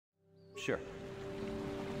Sure.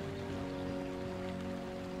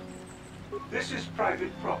 This is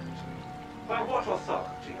private property. By what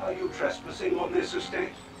authority are you trespassing on this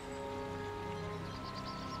estate?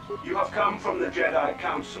 You have come from the Jedi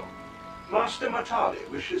Council. Master Matale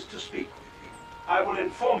wishes to speak with you. I will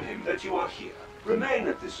inform him that you are here. Remain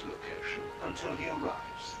at this location until he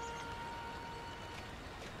arrives.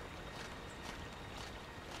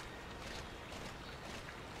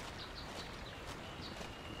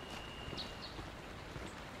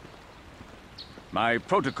 My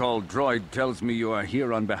protocol droid tells me you are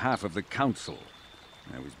here on behalf of the Council.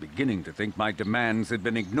 I was beginning to think my demands had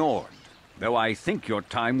been ignored, though I think your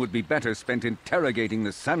time would be better spent interrogating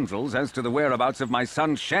the Sandrals as to the whereabouts of my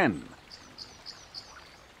son Shen.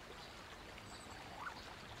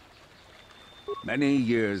 Many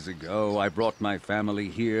years ago, I brought my family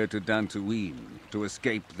here to Dantooine to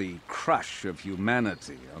escape the crush of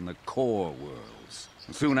humanity on the core worlds.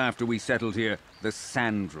 Soon after we settled here, the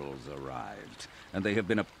Sandrals arrived, and they have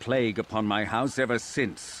been a plague upon my house ever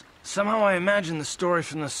since. Somehow I imagine the story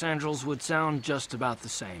from the Sandrals would sound just about the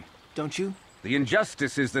same, don't you? The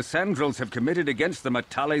injustices the Sandrals have committed against the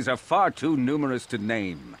Matales are far too numerous to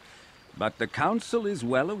name. But the Council is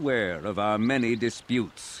well aware of our many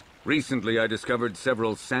disputes. Recently I discovered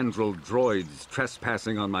several Sandral droids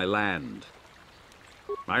trespassing on my land.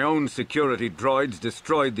 My own security droids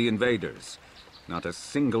destroyed the invaders. Not a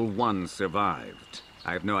single one survived.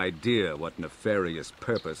 I have no idea what nefarious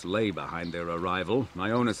purpose lay behind their arrival.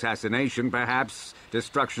 My own assassination, perhaps.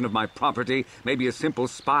 Destruction of my property. Maybe a simple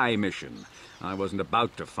spy mission. I wasn't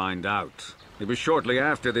about to find out. It was shortly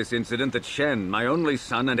after this incident that Shen, my only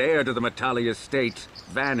son and heir to the Matale estate,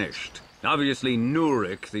 vanished. Obviously,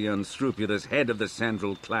 Nurik, the unscrupulous head of the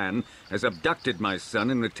Sandral clan, has abducted my son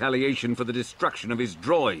in retaliation for the destruction of his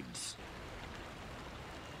droids.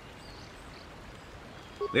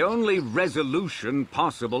 The only resolution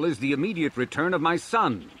possible is the immediate return of my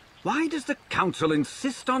son. Why does the Council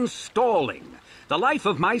insist on stalling? The life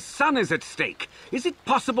of my son is at stake. Is it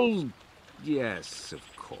possible? Yes,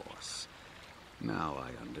 of course. Now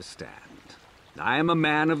I understand. I am a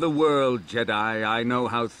man of the world, Jedi. I know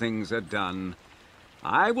how things are done.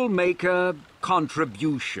 I will make a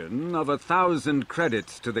contribution of 1,000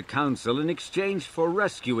 credits to the Council in exchange for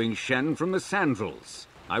rescuing Shen from the Sandrals.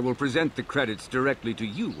 I will present the credits directly to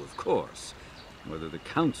you, of course. Whether the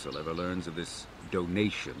Council ever learns of this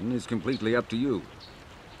donation is completely up to you.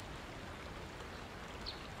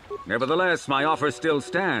 Nevertheless, my offer still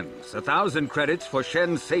stands. 1,000 credits for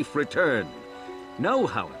Shen's safe return. Know,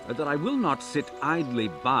 however, that I will not sit idly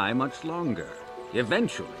by much longer.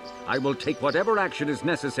 Eventually, I will take whatever action is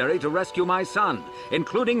necessary to rescue my son,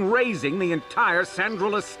 including raising the entire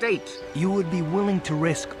Sandral estate. You would be willing to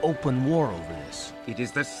risk open war over this? It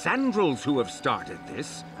is the Sandrals who have started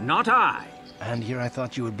this, not I. And here I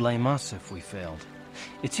thought you would blame us if we failed.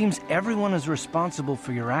 It seems everyone is responsible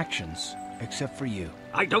for your actions, except for you.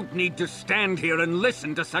 I don't need to stand here and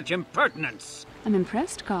listen to such impertinence. I'm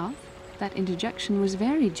impressed, Carl. That interjection was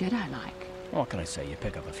very Jedi-like. What can I say? You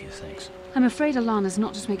pick up a few things. I'm afraid Alan is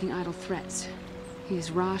not just making idle threats. He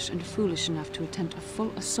is rash and foolish enough to attempt a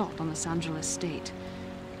full assault on the Sandral estate.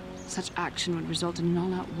 Such action would result in an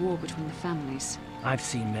all-out war between the families. I've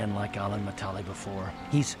seen men like Alan Matale before.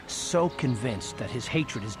 He's so convinced that his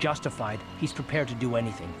hatred is justified, he's prepared to do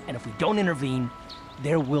anything. And if we don't intervene,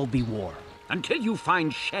 there will be war. Until you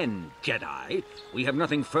find Shen, Jedi, we have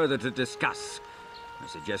nothing further to discuss. I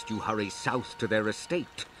suggest you hurry south to their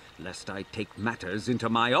estate, lest I take matters into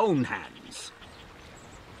my own hands.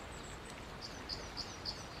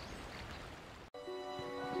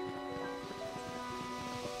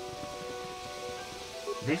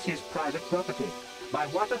 This is private property. By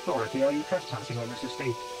what authority are you trespassing on this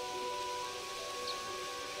estate?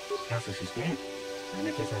 Cassius is dead, and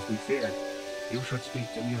it is as we feared. You should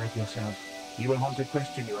speak to Nurik yourself. He will want to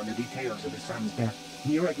question you on the details of his son's death.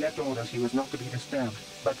 Nurik left orders he was not to be disturbed,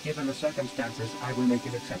 but given the circumstances, I will make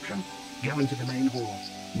an exception. Go into the main hall.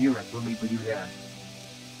 Nurik will meet with you there.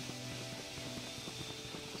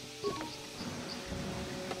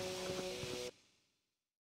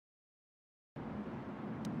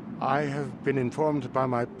 I have been informed by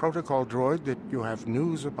my protocol droid that you have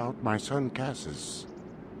news about my son Cassius.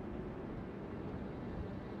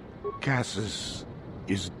 Cassius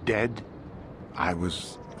is dead? I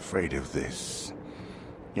was afraid of this.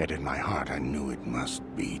 Yet in my heart I knew it must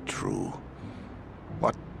be true.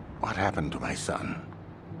 What happened to my son?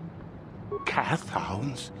 Cath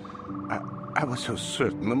hounds? I was so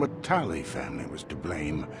certain the Matale family was to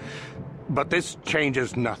blame. But this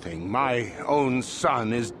changes nothing. My own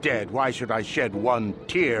son is dead. Why should I shed one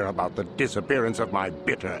tear about the disappearance of my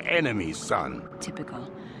bitter enemy's son? Typical.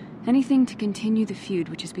 Anything to continue the feud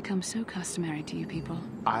which has become so customary to you people.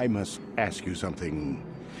 I must ask you something,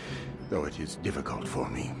 though it is difficult for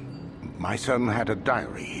me. My son had a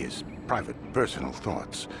diary, his private, personal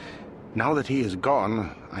thoughts. Now that he is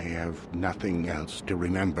gone, I have nothing else to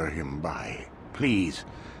remember him by. Please,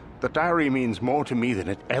 the diary means more to me than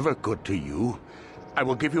it ever could to you. I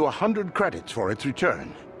will give you 100 credits for its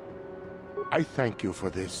return. I thank you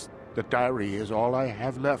for this. The diary is all I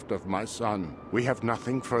have left of my son. We have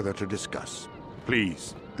nothing further to discuss.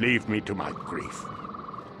 Please, leave me to my grief.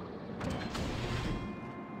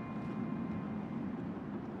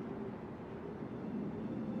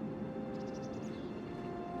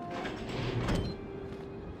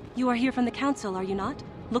 You are here from the Council, are you not?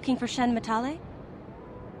 Looking for Shen Matale?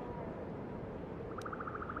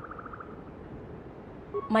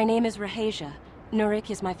 My name is Rahasia. Nurik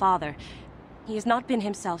is my father. He has not been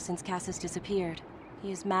himself since Cassis disappeared. He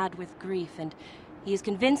is mad with grief, and he is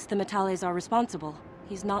convinced the Matales are responsible.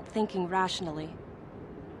 He's not thinking rationally.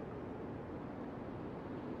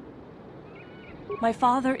 My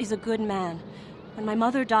father is a good man. When my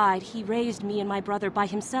mother died, he raised me and my brother by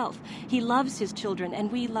himself. He loves his children, and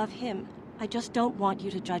we love him. I just don't want you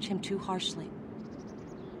to judge him too harshly.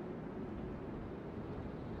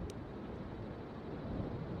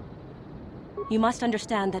 You must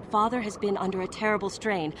understand that Father has been under a terrible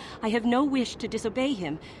strain. I have no wish to disobey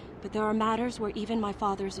him, but there are matters where even my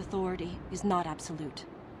father's authority is not absolute.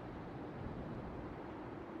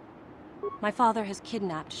 My father has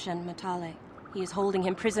kidnapped Shen Matale. He is holding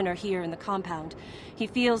him prisoner here in the compound. He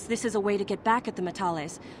feels this is a way to get back at the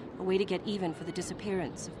Matales, a way to get even for the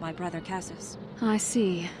disappearance of my brother Cassis. I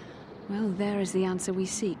see. Well, there is the answer we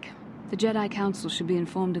seek. The Jedi Council should be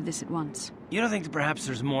informed of this at once. You don't think that perhaps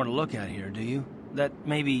there's more to look at here, do you? That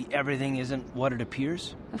maybe everything isn't what it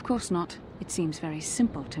appears? Of course not. It seems very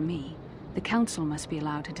simple to me. The Council must be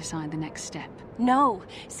allowed to decide the next step. No.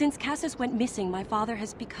 Since Cassis went missing, my father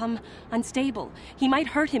has become unstable. He might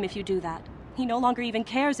hurt him if you do that. He no longer even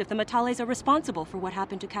cares if the Matales are responsible for what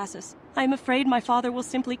happened to Cassis. I am afraid my father will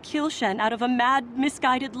simply kill Shen out of a mad,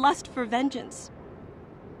 misguided lust for vengeance.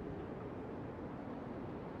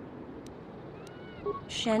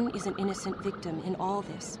 Shen is an innocent victim in all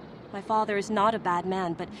this. My father is not a bad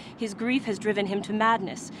man, but his grief has driven him to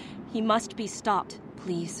madness. He must be stopped.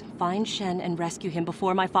 Please, find Shen and rescue him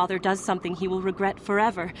before my father does something he will regret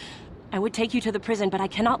forever. I would take you to the prison, but I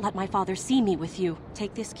cannot let my father see me with you.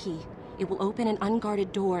 Take this key. It will open an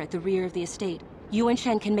unguarded door at the rear of the estate. You and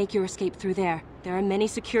Shen can make your escape through there. There are many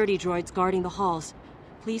security droids guarding the halls.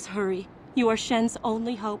 Please hurry. You are Shen's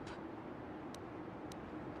only hope.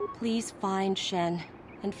 Please find Shen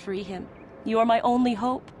and free him. You are my only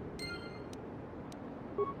hope.